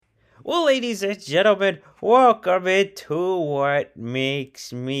Well, ladies and gentlemen, welcome into What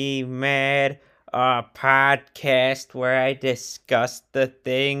Makes Me Mad, a podcast where I discuss the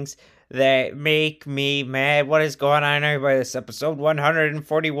things that make me mad. What is going on, everybody? This is episode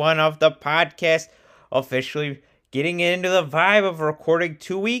 141 of the podcast, officially getting into the vibe of recording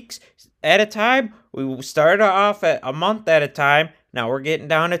 2 weeks at a time. We started off at a month at a time. Now we're getting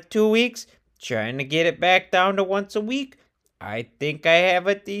down to 2 weeks, trying to get it back down to once a week. I think I have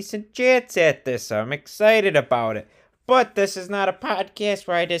a decent chance at this. I'm excited about it. But this is not a podcast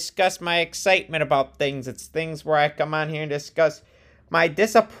where I discuss my excitement about things. It's things where I come on here and discuss my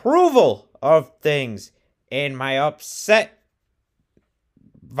disapproval of things and my upset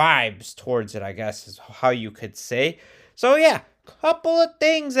vibes towards it, I guess is how you could say. So yeah, couple of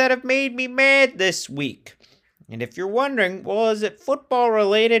things that have made me mad this week. And if you're wondering, well, is it football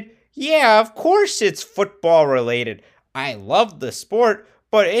related? Yeah, of course it's football related. I love the sport,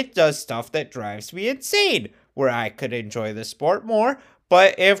 but it does stuff that drives me insane, where I could enjoy the sport more,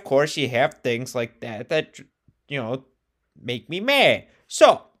 but of course you have things like that, make me mad.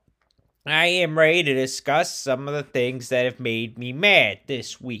 So, I am ready to discuss some of the things that have made me mad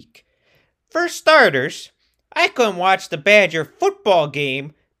this week. For starters, I couldn't watch the Badger football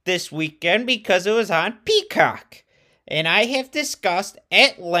game this weekend because it was on Peacock, and I have discussed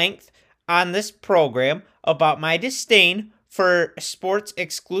at length on this program about my disdain for sports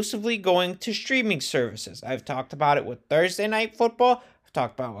exclusively going to streaming services. I've talked about it with Thursday Night Football. I've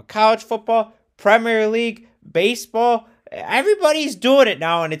talked about it with college football, Premier League, baseball. Everybody's doing it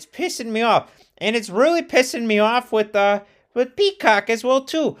now, and it's pissing me off. And it's really pissing me off with Peacock as well,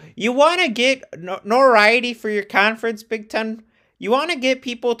 too. You want to get notoriety for your conference, Big Ten? You want to get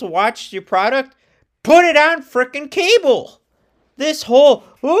people to watch your product? Put it on frickin' cable. This whole,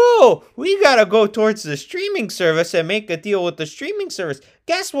 we gotta go towards the streaming service and make a deal with the streaming service.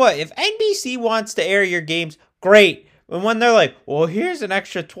 Guess what? If NBC wants to air your games, great. And when they're like, well, here's an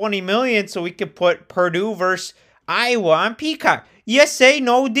extra $20 million so we can put Purdue versus Iowa on Peacock, you say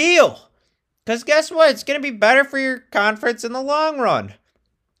no deal. Because guess what? It's going to be better for your conference in the long run.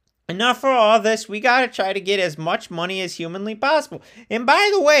 Enough for all this. We gotta try to get as much money as humanly possible. And by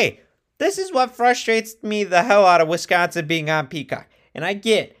the way, this is what frustrates me the hell out of Wisconsin being on Peacock. And I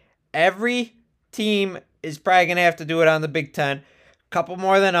get every team is probably going to have to do it on the Big Ten. A couple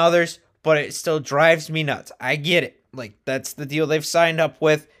more than others, but it still drives me nuts. I get it. Like, that's the deal they've signed up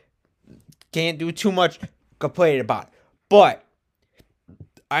with. Can't do too much complaining about it. But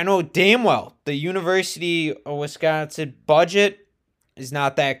I know damn well the University of Wisconsin budget is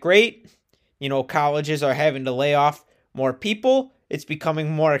not that great. You know, colleges are having to lay off more people. It's becoming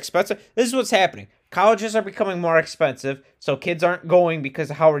more expensive. This is what's happening. Colleges are becoming more expensive, so kids aren't going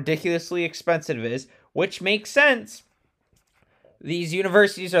because of how ridiculously expensive it is, which makes sense. These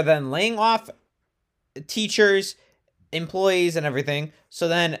universities are then laying off teachers, employees, and everything, so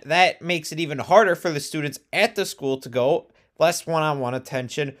then that makes it even harder for the students at the school to go. Less one-on-one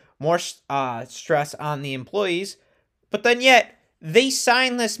attention, more stress on the employees. But then yet, they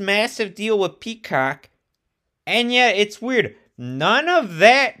sign this massive deal with Peacock, and yet it's weird. None of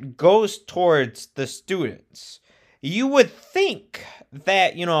that goes towards the students. You would think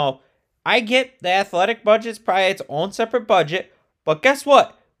that, I get the athletic budget's probably its own separate budget, but guess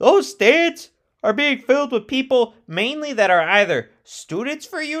what? Those stands are being filled with people mainly that are either students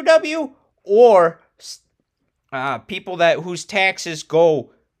for UW or people whose taxes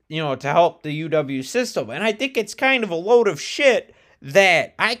go, to help the UW system. And I think it's kind of a load of shit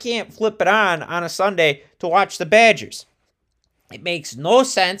that I can't flip it on a Sunday to watch the Badgers. It makes no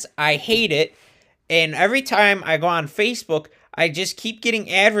sense. I hate it. And every time I go on Facebook, I just keep getting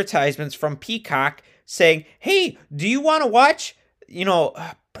advertisements from Peacock saying, hey, do you want to watch,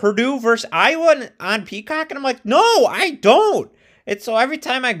 Purdue versus Iowa on Peacock? And I'm like, no, I don't. And so every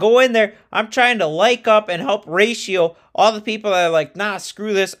time I go in there, I'm trying to like up and help ratio all the people that are like, nah,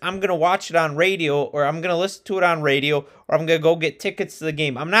 screw this. I'm going to watch it on radio, or I'm going to listen to it on radio, or I'm going to go get tickets to the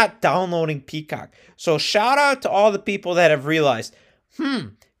game. I'm not downloading Peacock. So shout out to all the people that have realized,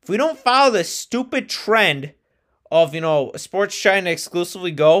 if we don't follow this stupid trend of, sports trying to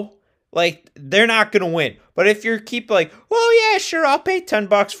exclusively go, like, they're not going to win. But if you keep like, well, yeah, sure, I'll pay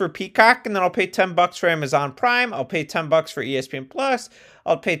 $10 for Peacock, and then I'll pay $10 for Amazon Prime, I'll pay $10 for ESPN Plus,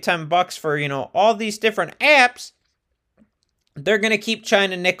 I'll pay $10 for, all these different apps, they're going to keep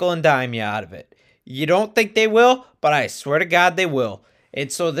trying to nickel and dime you out of it. You don't think they will, but I swear to God they will.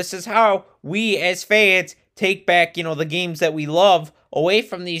 And so this is how we as fans take back, the games that we love away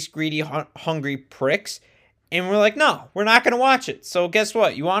from these greedy, hungry pricks. And we're like, no, we're not going to watch it. So guess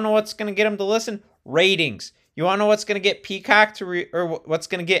what? You want to know what's going to get them to listen? Ratings. You want to know what's going to get Peacock or what's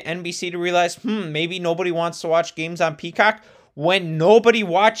going to get NBC to realize, maybe nobody wants to watch games on Peacock? When nobody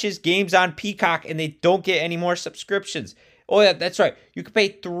watches games on Peacock and they don't get any more subscriptions. Oh yeah, that's right. You could pay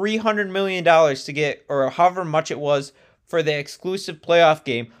 $300 million to get, or however much it was, for the exclusive playoff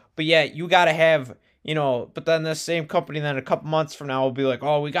game. But yeah, you got to have, but then the same company then a couple months from now will be like,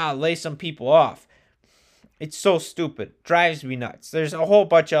 oh, we got to lay some people off. It's so stupid. Drives me nuts. There's a whole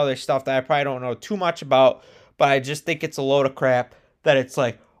bunch of other stuff that I probably don't know too much about, but I just think it's a load of crap that it's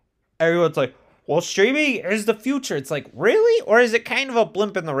like, everyone's like, well, streaming is the future. It's like, really? Or is it kind of a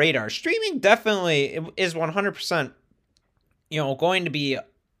blimp in the radar? Streaming definitely is 100%, going to be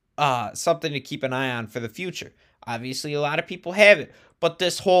something to keep an eye on for the future. Obviously, a lot of people have it. But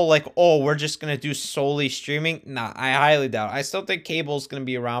this whole we're just going to do solely streaming, nah, I highly doubt it. I still think cable is going to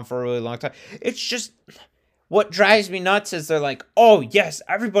be around for a really long time. It's just, what drives me nuts is they're like, oh, yes,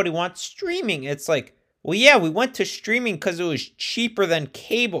 everybody wants streaming. It's like, well, yeah, we went to streaming because it was cheaper than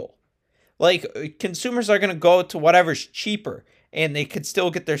cable. Like, consumers are going to go to whatever's cheaper, and they could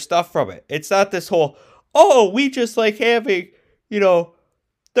still get their stuff from it. It's not this whole, oh, we just like having,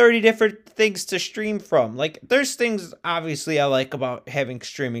 30 different things to stream from. Like, there's things, obviously, I like about having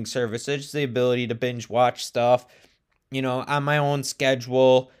streaming services. The ability to binge watch stuff, on my own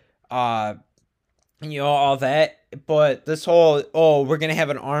schedule, all that. But this whole, oh, we're going to have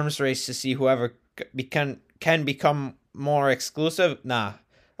an arms race to see whoever can become more exclusive. Nah,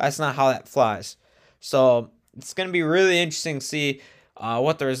 that's not how that flies. So it's going to be really interesting to see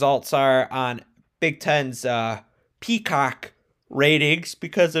what the results are on Big Ten's Peacock ratings,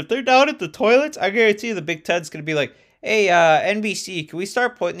 because if they're down at the toilets, I guarantee you the Big Ten's going to be like, hey, NBC, can we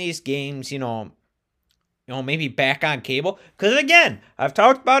start putting these games, maybe back on cable? Because again, I've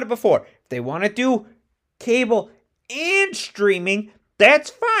talked about it before. If they want to do cable and streaming,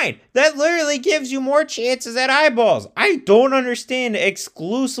 that's fine. That literally gives you more chances at eyeballs. I don't understand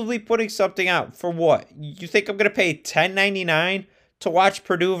exclusively putting something out for what? You think I'm going to pay $10.99 to watch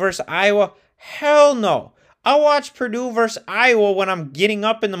Purdue versus Iowa? Hell no. I'll watch Purdue versus Iowa when I'm getting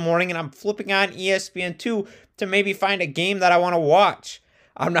up in the morning and I'm flipping on ESPN2 to maybe find a game that I want to watch.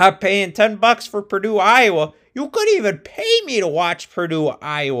 I'm not paying $10 for Purdue, Iowa. You couldn't even pay me to watch Purdue,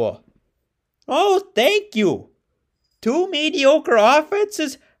 Iowa. Oh, thank you. 2 mediocre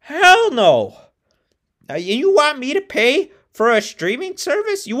offenses? Hell no. You want me to pay for a streaming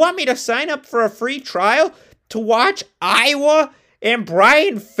service? You want me to sign up for a free trial to watch Iowa and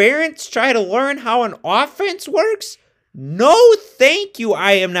Brian Ferentz try to learn how an offense works? No, thank you.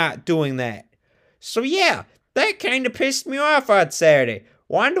 I am not doing that. So yeah, that kind of pissed me off on Saturday.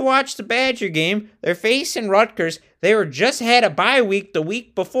 Wanted to watch the Badger game. They're facing Rutgers. They were just had a bye week the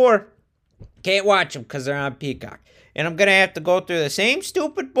week before. Can't watch them because they're on Peacock. And I'm going to have to go through the same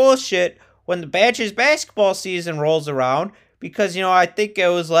stupid bullshit when the Badgers basketball season rolls around. Because, I think it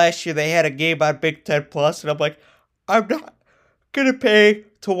was last year they had a game on Big Ten Plus. And I'm like, I'm not going to pay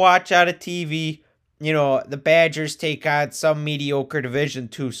to watch on a TV, the Badgers take on some mediocre Division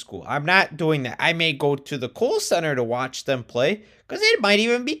II school. I'm not doing that. I may go to the Kohl Center to watch them play because it might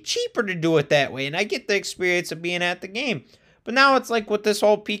even be cheaper to do it that way. And I get the experience of being at the game. But now it's like with this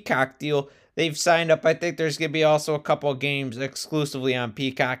whole Peacock deal, they've signed up. I think there's going to be also a couple of games exclusively on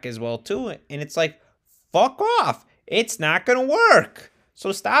Peacock as well, too. And it's like, fuck off. It's not going to work.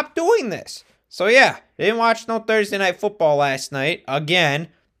 So stop doing this. So yeah, didn't watch no Thursday Night Football last night, again,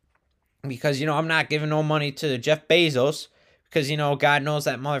 because, I'm not giving no money to Jeff Bezos, because, God knows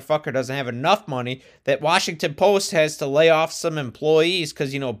that motherfucker doesn't have enough money, that Washington Post has to lay off some employees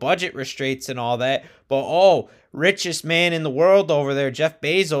because, budget restraints and all that. But, richest man in the world over there, Jeff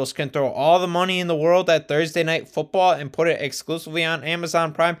Bezos, can throw all the money in the world at Thursday Night Football and put it exclusively on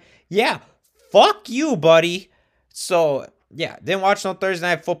Amazon Prime. Yeah, fuck you, buddy. So, yeah, didn't watch no Thursday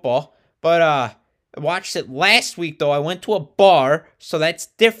Night Football. But I watched it last week, though. I went to a bar, so that's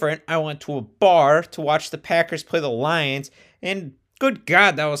different. I went to a bar to watch the Packers play the Lions, and good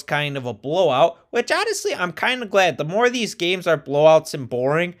God, that was kind of a blowout, which honestly, I'm kind of glad. The more these games are blowouts and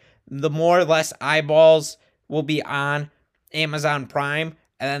boring, the more or less eyeballs will be on Amazon Prime,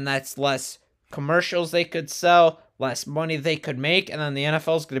 and then that's less commercials they could sell, less money they could make, and then the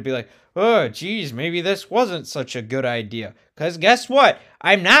NFL's going to be like, oh, geez, maybe this wasn't such a good idea. Because guess what?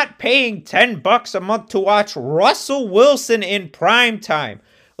 I'm not paying $10 a month to watch Russell Wilson in prime time.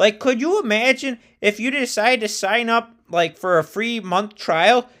 Like, could you imagine if you decide to sign up, for a free month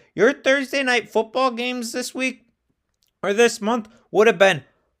trial? Your Thursday Night Football games this week, or this month, would have been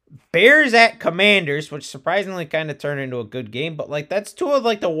Bears at Commanders, which surprisingly kind of turned into a good game. But, that's two of,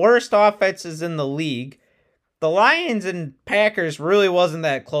 the worst offenses in the league. the Lions and Packers really wasn't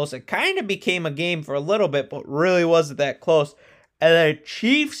that close. It kind of became a game for a little bit, but really wasn't that close. And then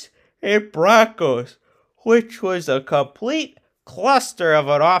Chiefs and Broncos, which was a complete cluster of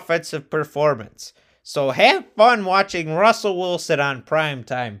an offensive performance. So have fun watching Russell Wilson on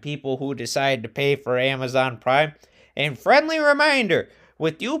primetime, people who decide to pay for Amazon Prime. And friendly reminder,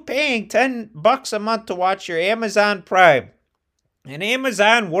 with you paying $10 a month to watch your Amazon Prime, an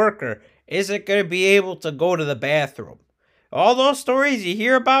Amazon worker isn't going to be able to go to the bathroom. All those stories you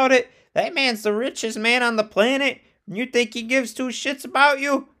hear about it, that man's the richest man on the planet, and you think he gives two shits about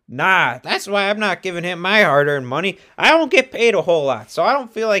you? Nah, that's why I'm not giving him my hard-earned money. I don't get paid a whole lot, so I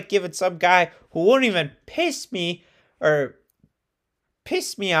don't feel like giving some guy who wouldn't even piss me out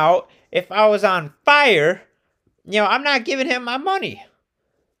if I was on fire. I'm not giving him my money.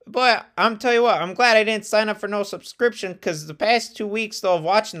 But I'm tell you what, I'm glad I didn't sign up for no subscription, because the past 2 weeks, though, of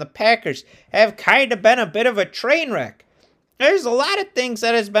watching the Packers have kind of been a bit of a train wreck. There's a lot of things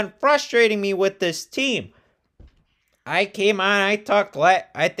that has been frustrating me with this team. I came on, I talked,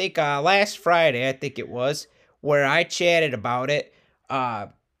 last Friday, I think it was, where I chatted about it.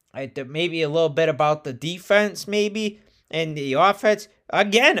 Maybe a little bit about the defense, maybe, and the offense.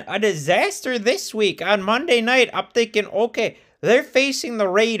 Again, a disaster this week. On Monday night, I'm thinking, okay, they're facing the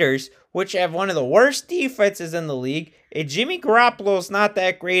Raiders, which have one of the worst defenses in the league, and Jimmy Garoppolo's not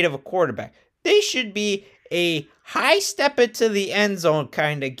that great of a quarterback. This should be a high step into the end zone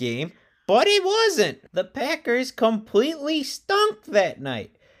kind of game, but it wasn't. The Packers completely stunk that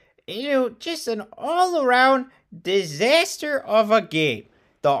night. Just an all-around disaster of a game.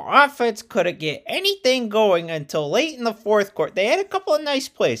 The offense couldn't get anything going until late in the fourth quarter. They had a couple of nice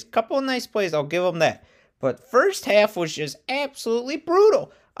plays. I'll give them that. But first half was just absolutely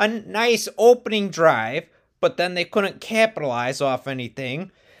brutal. A nice opening drive, but then they couldn't capitalize off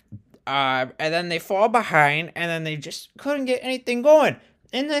anything. And then they fall behind, and then they just couldn't get anything going.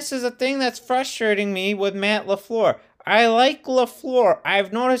 And this is a thing that's frustrating me with Matt LaFleur. I like LaFleur.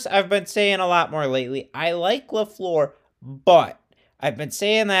 I've noticed I've been saying a lot more lately. I like LaFleur, but I've been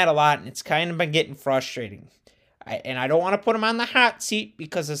saying that a lot, and it's kind of been getting frustrating. And I don't want to put him on the hot seat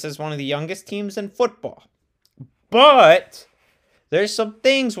because this is one of the youngest teams in football. But there's some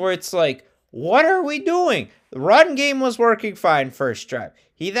things where it's like, what are we doing? The run game was working fine first drive.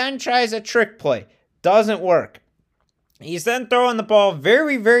 He then tries a trick play. Doesn't work. He's then throwing the ball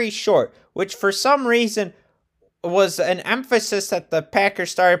very, very short, which for some reason was an emphasis that the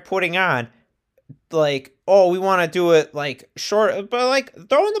Packers started putting on. Like, oh, we want to do it like short, but like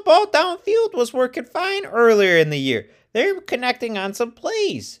throwing the ball downfield was working fine earlier in the year. They're connecting on some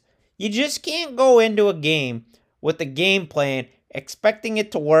plays. You just can't go into a game with the game plan, expecting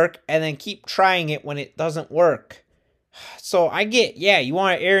it to work, and then keep trying it when it doesn't work. So I get, you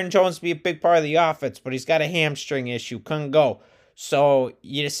want Aaron Jones to be a big part of the offense, but he's got a hamstring issue, couldn't go. So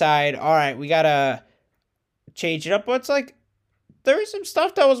you decide, all right, we got to change it up. But it's like, there was some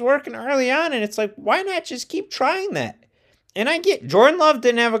stuff that was working early on, and it's like, why not just keep trying that? And I get, Jordan Love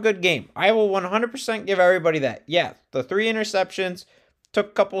didn't have a good game. I will 100% give everybody that. Yeah, the 3 interceptions, took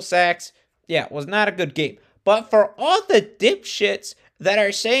a couple sacks. Yeah, it was not a good game. But for all the dipshits that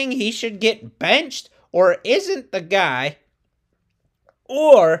are saying he should get benched or isn't the guy,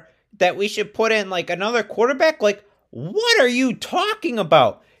 or that we should put in like another quarterback, like, what are you talking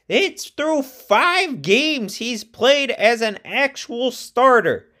about? It's through 5 games he's played as an actual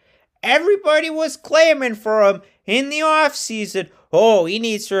starter. Everybody was clamoring for him in the offseason. Oh, he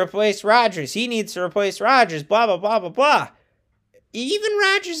needs to replace Rodgers. Blah, blah, blah, blah, blah. Even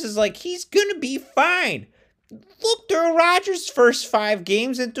Rodgers is like, he's going to be fine. Look through Rodgers' first 5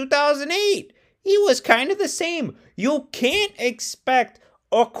 games in 2008. He was kind of the same. You can't expect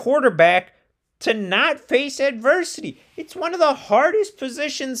a quarterback to not face adversity. It's one of the hardest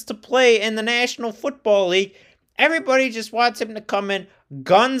positions to play in the National Football League. Everybody just wants him to come in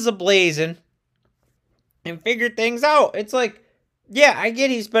guns a-blazing and figure things out. It's like, yeah, I get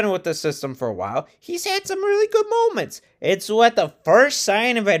he's been with the system for a while. He's had some really good moments. It's at the first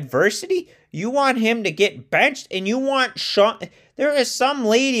sign of adversity, you want him to get benched, and you want Sean. There is some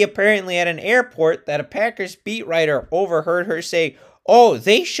lady apparently at an airport that a Packers beat writer overheard her say, oh,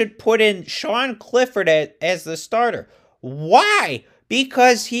 they should put in Sean Clifford as the starter. Why?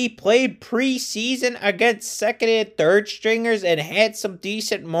 Because he played preseason against second and third stringers and had some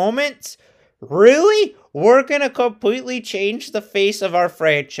decent moments? Really? We're going to completely change the face of our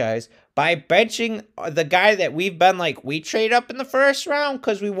franchise by benching the guy that we've been like, we trade up in the first round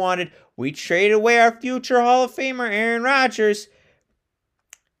because we traded away our future Hall of Famer, Aaron Rodgers.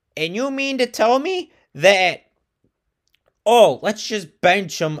 And you mean to tell me that, oh, let's just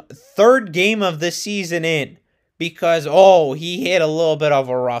bench him 3rd game of the season in. because, he hit a little bit of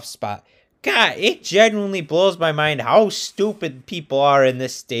a rough spot. God, it genuinely blows my mind how stupid people are in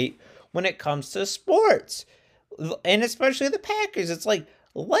this state when it comes to sports. And especially the Packers. It's like,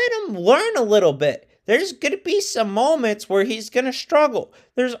 let him learn a little bit. There's going to be some moments where he's going to struggle.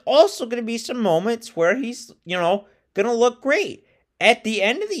 There's also going to be some moments where he's, going to look great. At the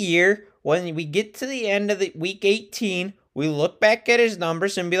end of the year, when we get to the end of the week 18, we look back at his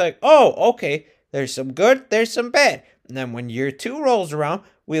numbers and be like, okay, there's some good, there's some bad. And then when year 2 rolls around,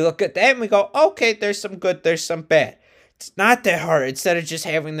 we look at that and we go, okay, there's some good, there's some bad. It's not that hard. Instead of just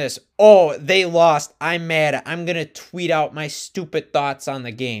having this, they lost, I'm mad, I'm going to tweet out my stupid thoughts on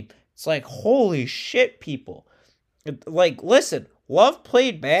the game. It's like, holy shit, people. Like, listen, Love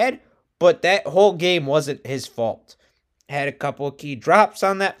played bad, but that whole game wasn't his fault. Had a couple of key drops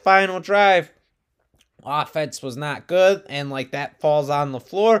on that final drive. Offense was not good, and that falls on the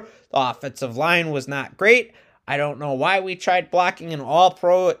floor. The offensive line was not great. I don't know why we tried blocking an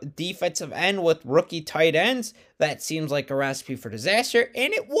all-pro defensive end with rookie tight ends. That seems like a recipe for disaster,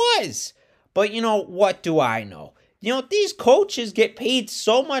 and it was. But what do I know? These coaches get paid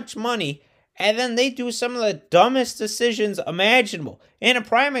so much money, and then they do some of the dumbest decisions imaginable. And a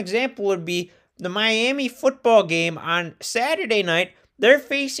prime example would be the Miami football game on Saturday night. They're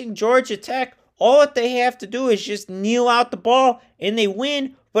facing Georgia Tech. All that they have to do is just kneel out the ball, and they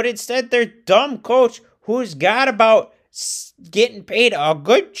win. But instead, their dumb coach, who's got about getting paid a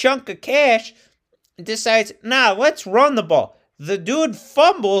good chunk of cash, decides, let's run the ball. The dude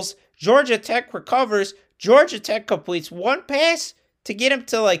fumbles. Georgia Tech recovers. Georgia Tech completes one pass to get him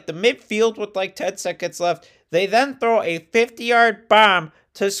to the midfield with 10 seconds left. They then throw a 50-yard bomb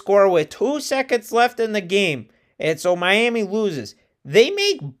to score with 2 seconds left in the game. And so Miami loses. They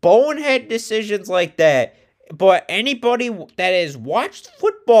make bonehead decisions like that. But anybody that has watched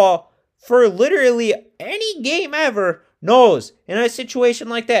football for literally any game ever knows in a situation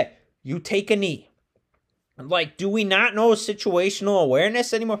like that, you take a knee. Do we not know situational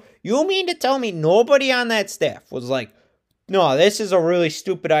awareness anymore? You mean to tell me nobody on that staff was like, no, this is a really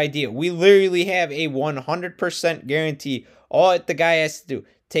stupid idea. We literally have a 100% guarantee. All the guy has to do,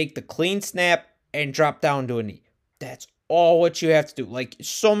 take the clean snap and drop down to a knee. That's all what you have to do.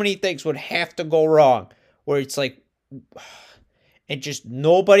 So many things would have to go wrong where it's and just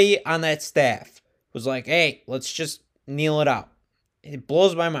nobody on that staff was like, hey, let's just kneel it out. It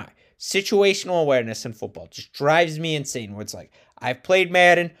blows my mind. Situational awareness in football just drives me insane where it's I've played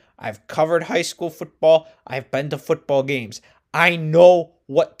Madden, I've covered high school football, I've been to football games. I know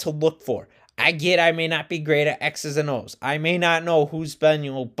what to look for. I get I may not be great at X's and O's. I may not know who's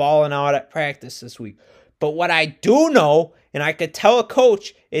been, balling out at practice this week. But what I do know, and I could tell a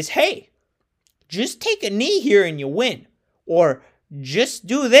coach, is, hey, just take a knee here and you win. Or just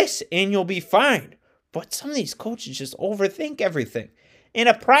do this and you'll be fine. But some of these coaches just overthink everything. And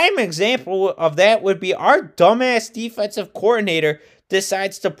a prime example of that would be our dumbass defensive coordinator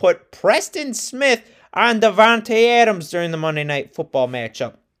decides to put Preston Smith on Davante Adams during the Monday Night Football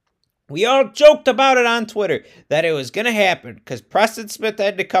matchup. We all joked about it on Twitter that it was going to happen because Preston Smith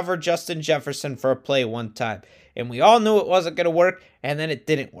had to cover Justin Jefferson for a play one time. And we all knew it wasn't going to work, and then it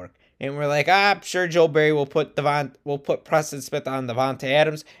didn't work. And we're like, I'm sure Joe Barry will put Preston Smith on Davante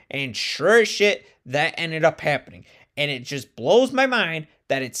Adams. And sure as shit, that ended up happening. And it just blows my mind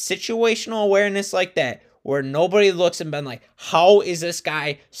that it's situational awareness like that where nobody looks and been like, how is this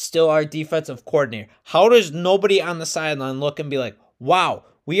guy still our defensive coordinator? How does nobody on the sideline look and be like, wow,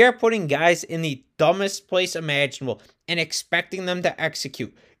 we are putting guys in the dumbest place imaginable and expecting them to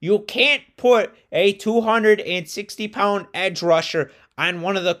execute. You can't put a 260-pound edge rusher on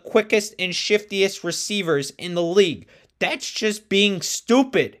one of the quickest and shiftiest receivers in the league. That's just being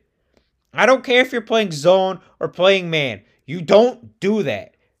stupid. I don't care if you're playing zone or playing man. You don't do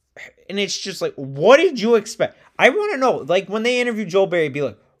that. And it's just what did you expect? I want to know, when they interview Joe Barry, be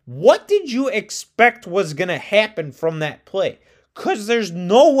like, what did you expect was going to happen from that play? Because there's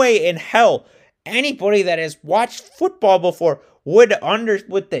no way in hell anybody that has watched football before would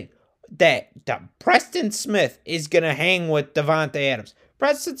think that Preston Smith is going to hang with Davante Adams.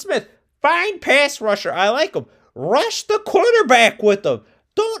 Preston Smith, fine pass rusher. I like him. Rush the quarterback with him.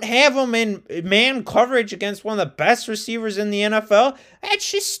 Don't have him in man coverage against one of the best receivers in the NFL. That's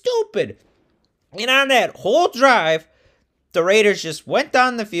just stupid. And on that whole drive, the Raiders just went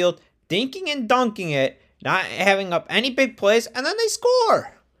down the field, dinking and dunking it, not having up any big plays, and then they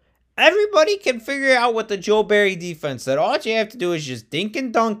score. Everybody can figure out with the Joe Barry defense that all you have to do is just dink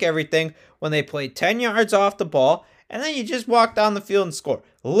and dunk everything when they play 10 yards off the ball, and then you just walk down the field and score.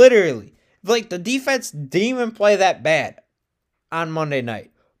 Literally. The defense didn't even play that bad on Monday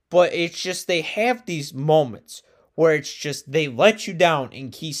night. But it's just they have these moments where it's just they let you down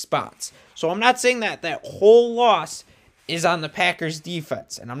in key spots. So I'm not saying that whole loss is on the Packers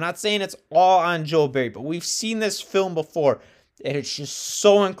defense, and I'm not saying it's all on Joe Barry, but we've seen this film before, and it's just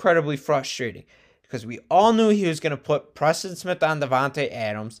so incredibly frustrating because we all knew he was going to put Preston Smith on Devontae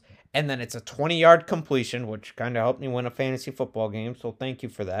Adams, and then it's a 20-yard completion, which kind of helped me win a fantasy football game, so thank you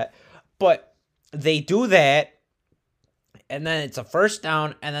for that. But they do that, and then it's a first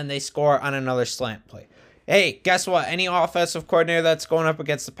down, and then they score on another slant play. Hey, guess what? Any offensive coordinator that's going up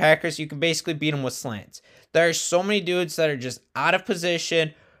against the Packers, you can basically beat them with slants. There's so many dudes that are just out of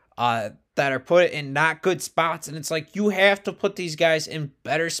position, that are put in not good spots, and it's like you have to put these guys in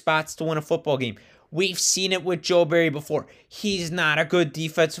better spots to win a football game. We've seen it with Joe Barry before. He's not a good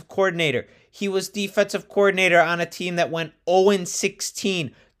defensive coordinator. He was defensive coordinator on a team that went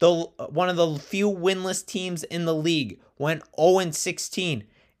 0-16. One of the few winless teams in the league went 0-16.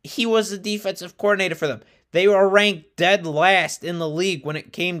 He was the defensive coordinator for them. They were ranked dead last in the league when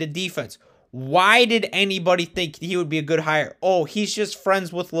it came to defense. Why did anybody think he would be a good hire? Oh, he's just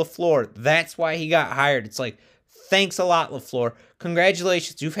friends with LaFleur. That's why he got hired. It's like, thanks a lot, LaFleur.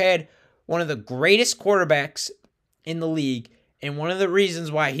 Congratulations. You've had one of the greatest quarterbacks in the league, and one of the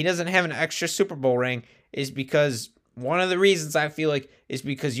reasons why he doesn't have an extra Super Bowl ring is because one of the reasons I feel like is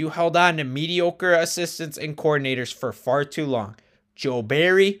because you held on to mediocre assistants and coordinators for far too long. Joe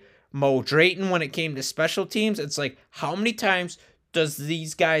Barry, Mo Drayton, when it came to special teams, it's like, how many times does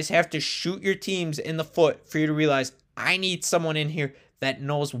these guys have to shoot your teams in the foot for you to realize, I need someone in here that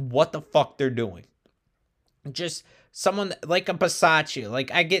knows what the fuck they're doing? Just someone like a Bisaccia. Like,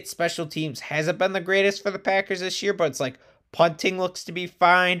 I get special teams hasn't been the greatest for the Packers this year, but it's like punting looks to be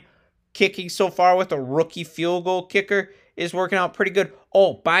fine. Kicking so far with a rookie field goal kicker is working out pretty good.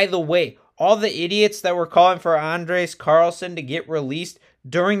 Oh, by the way, all the idiots that were calling for Andres Carlson to get released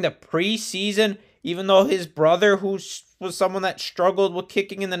during the preseason, even though his brother, who was someone that struggled with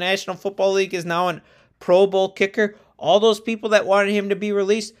kicking in the National Football League, is now a Pro Bowl kicker, all those people that wanted him to be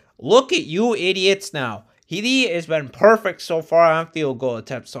released, look at you idiots now. He has been perfect so far on field goal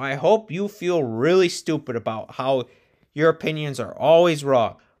attempts, so I hope you feel really stupid about how your opinions are always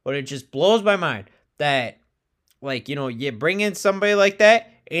wrong. But it just blows my mind that, like, you know, you bring in somebody like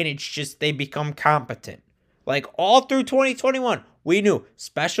that, and it's just they become competent. Like, all through 2021, we knew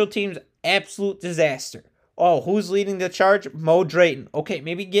special teams, absolute disaster. Oh, who's leading the charge? Mo Drayton. Okay,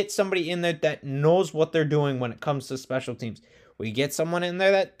 maybe get somebody in there that knows what they're doing when it comes to special teams. We get someone in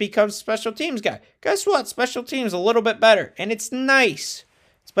there that becomes special teams guy. Guess what? Special teams a little bit better, and it's nice.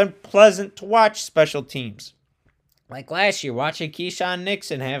 It's been pleasant to watch special teams. Like last year, watching Keyshawn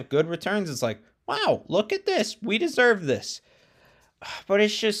Nixon have good returns, it's like, wow, look at this. We deserve this. But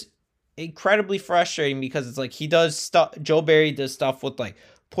it's just incredibly frustrating because it's like he does stuff. Joe Barry does stuff with like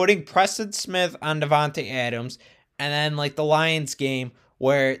putting Preston Smith on Devontae Adams, and then like the Lions game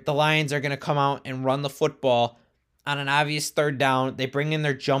where the Lions are going to come out and run the football on an obvious third down. They bring in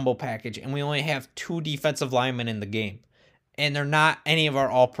their jumbo package, and we only have 2 defensive linemen in the game. And they're not any of our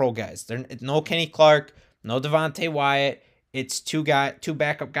all-pro guys. They're no Kenny Clark, no Devontae Wyatt. It's 2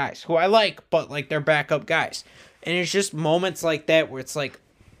 backup guys who I like, but like they're backup guys. And it's just moments like that where it's like,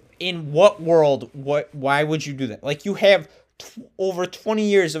 in what world, why would you do that? Like, you have over 20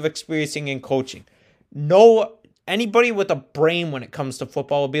 years of experiencing in coaching. Anybody with a brain when it comes to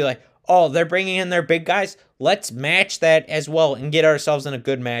football will be like, oh, they're bringing in their big guys. Let's match that as well and get ourselves in a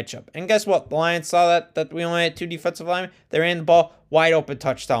good matchup. And guess what? The Lions saw that we only had 2 defensive linemen. They ran the ball, wide open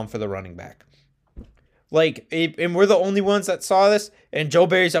touchdown for the running back. Like, and we're the only ones that saw this. And Joe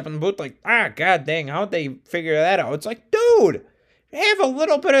Barry's up in the booth like, god dang, how'd they figure that out? It's like, dude, have a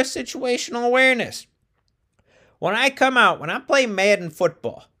little bit of situational awareness. When I play Madden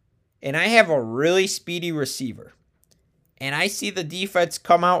football, and I have a really speedy receiver, and I see the defense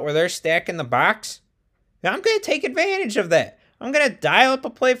come out where they're stacking the box, I'm going to take advantage of that. I'm going to dial up a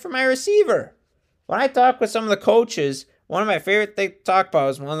play for my receiver. When I talk with some of the coaches, one of my favorite things to talk about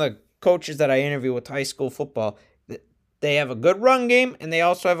is one of the coaches that I interview with high school football. They have a good run game, and they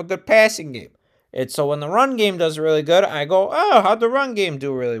also have a good passing game. And so when the run game does really good, I go, oh, how'd the run game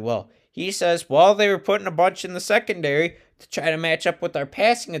do really well? He says, well, they were putting a bunch in the secondary to try to match up with our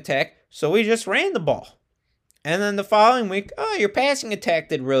passing attack, so we just ran the ball. And then the following week, oh, your passing attack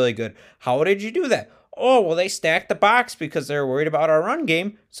did really good. How did you do that? Oh, well, they stacked the box because they were worried about our run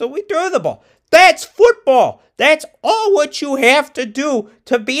game, so we threw the ball. That's football. That's all what you have to do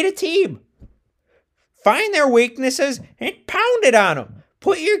to beat a team. Find their weaknesses and pound it on them.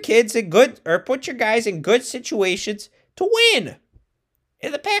 Put your guys in good situations to win.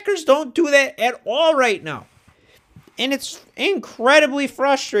 And the Packers don't do that at all right now. And it's incredibly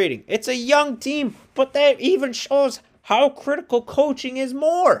frustrating. It's a young team, but that even shows how critical coaching is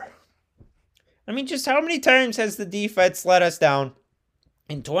more. I mean, just how many times has the defense let us down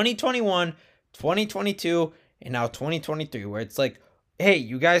in 2021, 2022, and now 2023, where it's like, hey,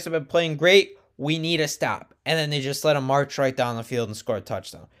 you guys have been playing great. We need a stop. And then they just let them march right down the field and score a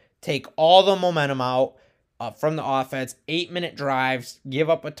touchdown. Take all the momentum out from the offense, 8-minute drives, give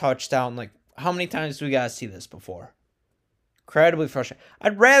up a touchdown. Like, how many times do we got to see this before? Incredibly frustrating.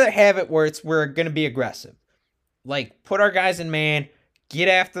 I'd rather have it where we're going to be aggressive. Like, put our guys in man, get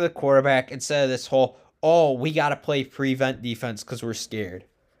after the quarterback instead of this whole, oh, we got to play prevent defense because we're scared.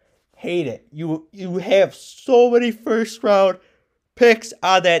 Hate it. You have so many first round picks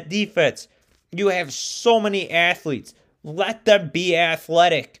on that defense. You have so many athletes. Let them be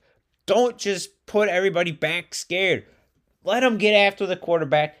athletic. Don't just put everybody back scared. Let them get after the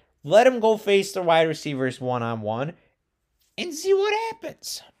quarterback. Let them go face the wide receivers one-on-one and see what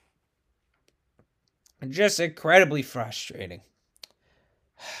happens. Just incredibly frustrating.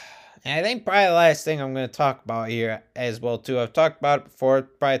 And I think probably the last thing I'm going to talk about here as well, too. I've talked about it before.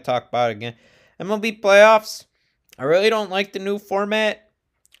 Probably talk about it again. MLB playoffs. I really don't like the new format.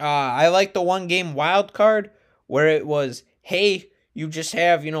 I like the one-game wild card where it was, hey, you just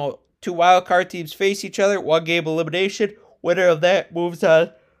have, two wild card teams face each other, one-game elimination. Winner of that moves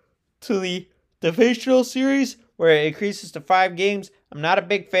on to the divisional series where it increases to 5 games. I'm not a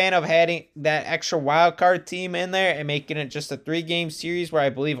big fan of having that extra wild card team in there and making it just a 3-game series where I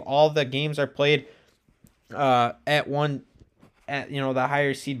believe all the games are played at the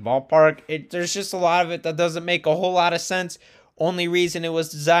higher seed ballpark. There's just a lot of it that doesn't make a whole lot of sense. Only reason it was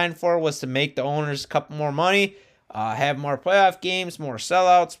designed for was to make the owners a couple more money, have more playoff games, more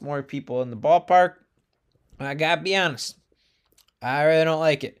sellouts, more people in the ballpark. I gotta be honest, I really don't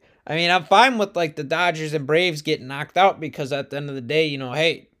like it. I mean, I'm fine with like the Dodgers and Braves getting knocked out because at the end of the day,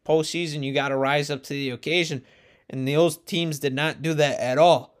 hey, postseason, you got to rise up to the occasion. And those teams did not do that at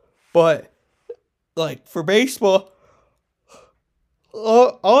all. But like for baseball,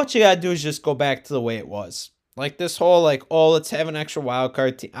 all you got to do is just go back to the way it was. Like this whole let's have an extra wild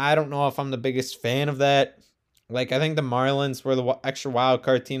card team. I don't know if I'm the biggest fan of that. Like I think the Marlins were the extra wild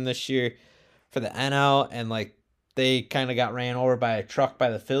card team this year for the NL, and they kind of got ran over by a truck by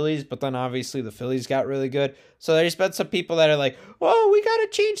the Phillies, but then obviously the Phillies got really good. So there's been some people that are like, oh, we got to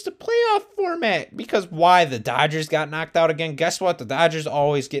change the playoff format. Because why? The Dodgers got knocked out again. Guess what? The Dodgers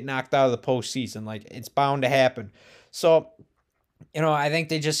always get knocked out of the postseason. It's bound to happen. So, I think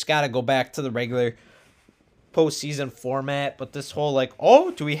they just got to go back to the regular postseason format. But this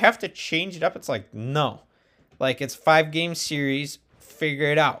whole do we have to change it up? It's no. It's 5-game series.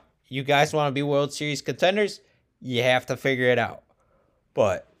 Figure it out. You guys want to be World Series contenders? You have to figure it out.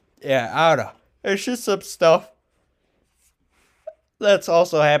 But, yeah, I don't know. There's just some stuff that's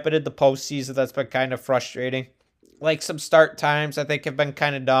also happened in the postseason that's been kind of frustrating. Some start times I think have been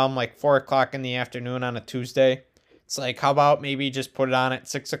kind of dumb, 4 o'clock in the afternoon on a Tuesday. It's how about maybe just put it on at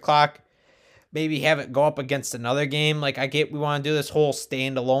 6 o'clock? Maybe have it go up against another game. I get we want to do this whole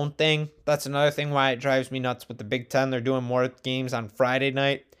standalone thing. That's another thing why it drives me nuts with the Big Ten. They're doing more games on Friday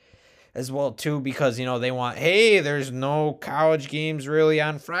night as well too, because they want, hey, there's no college games really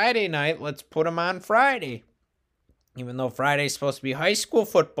on Friday night, let's put them on Friday, even though Friday's supposed to be high school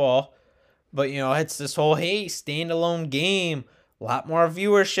football. But it's this whole, hey, standalone game, a lot more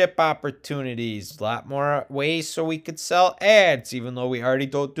viewership opportunities, a lot more ways so we could sell ads, even though we already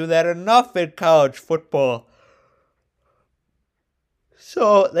don't do that enough in college football.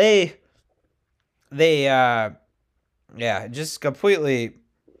 So they just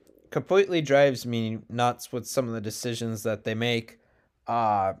completely drives me nuts with some of the decisions that they make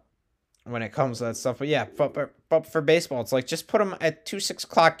when it comes to that stuff. But yeah, but for baseball, it's just put them at 2 6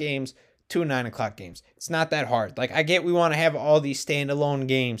 o'clock games, 2 9 o'clock games. It's not that hard. I get we want to have all these standalone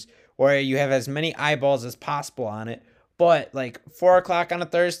games where you have as many eyeballs as possible on it. But 4 o'clock on a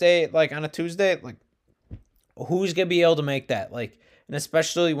Thursday, on a Tuesday, who's going to be able to make that? And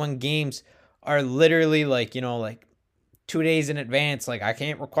especially when games are literally 2 days in advance. I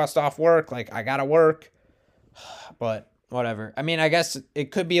can't request off work. I gotta work. But whatever. I mean, I guess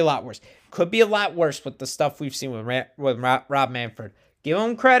it could be a lot worse. Could be a lot worse with the stuff we've seen with Rob Manfred. Give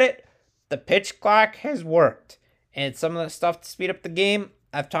him credit. The pitch clock has worked. And some of the stuff to speed up the game,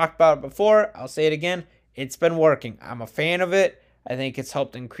 I've talked about it before. I'll say it again. It's been working. I'm a fan of it. I think it's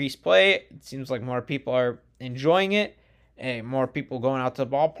helped increase play. It seems like more people are enjoying it. And more people going out to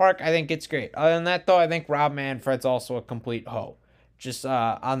the ballpark. I think it's great. Other than that, though, I think Rob Manfred's also a complete hoe. Just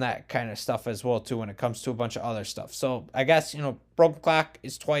on that kind of stuff as well, too, when it comes to a bunch of other stuff. So, I guess, broken clock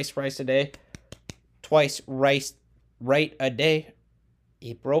is twice rice a day. Twice rice right a day.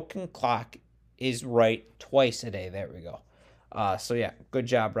 A broken clock is right twice a day. There we go. So yeah, good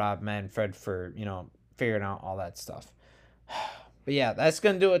job, Rob, man, Fred, for figuring out all that stuff. But yeah, that's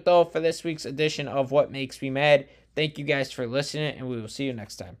gonna do it though for this week's edition of What Makes Me Mad. Thank you guys for listening, and we will see you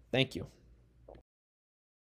next time. Thank you.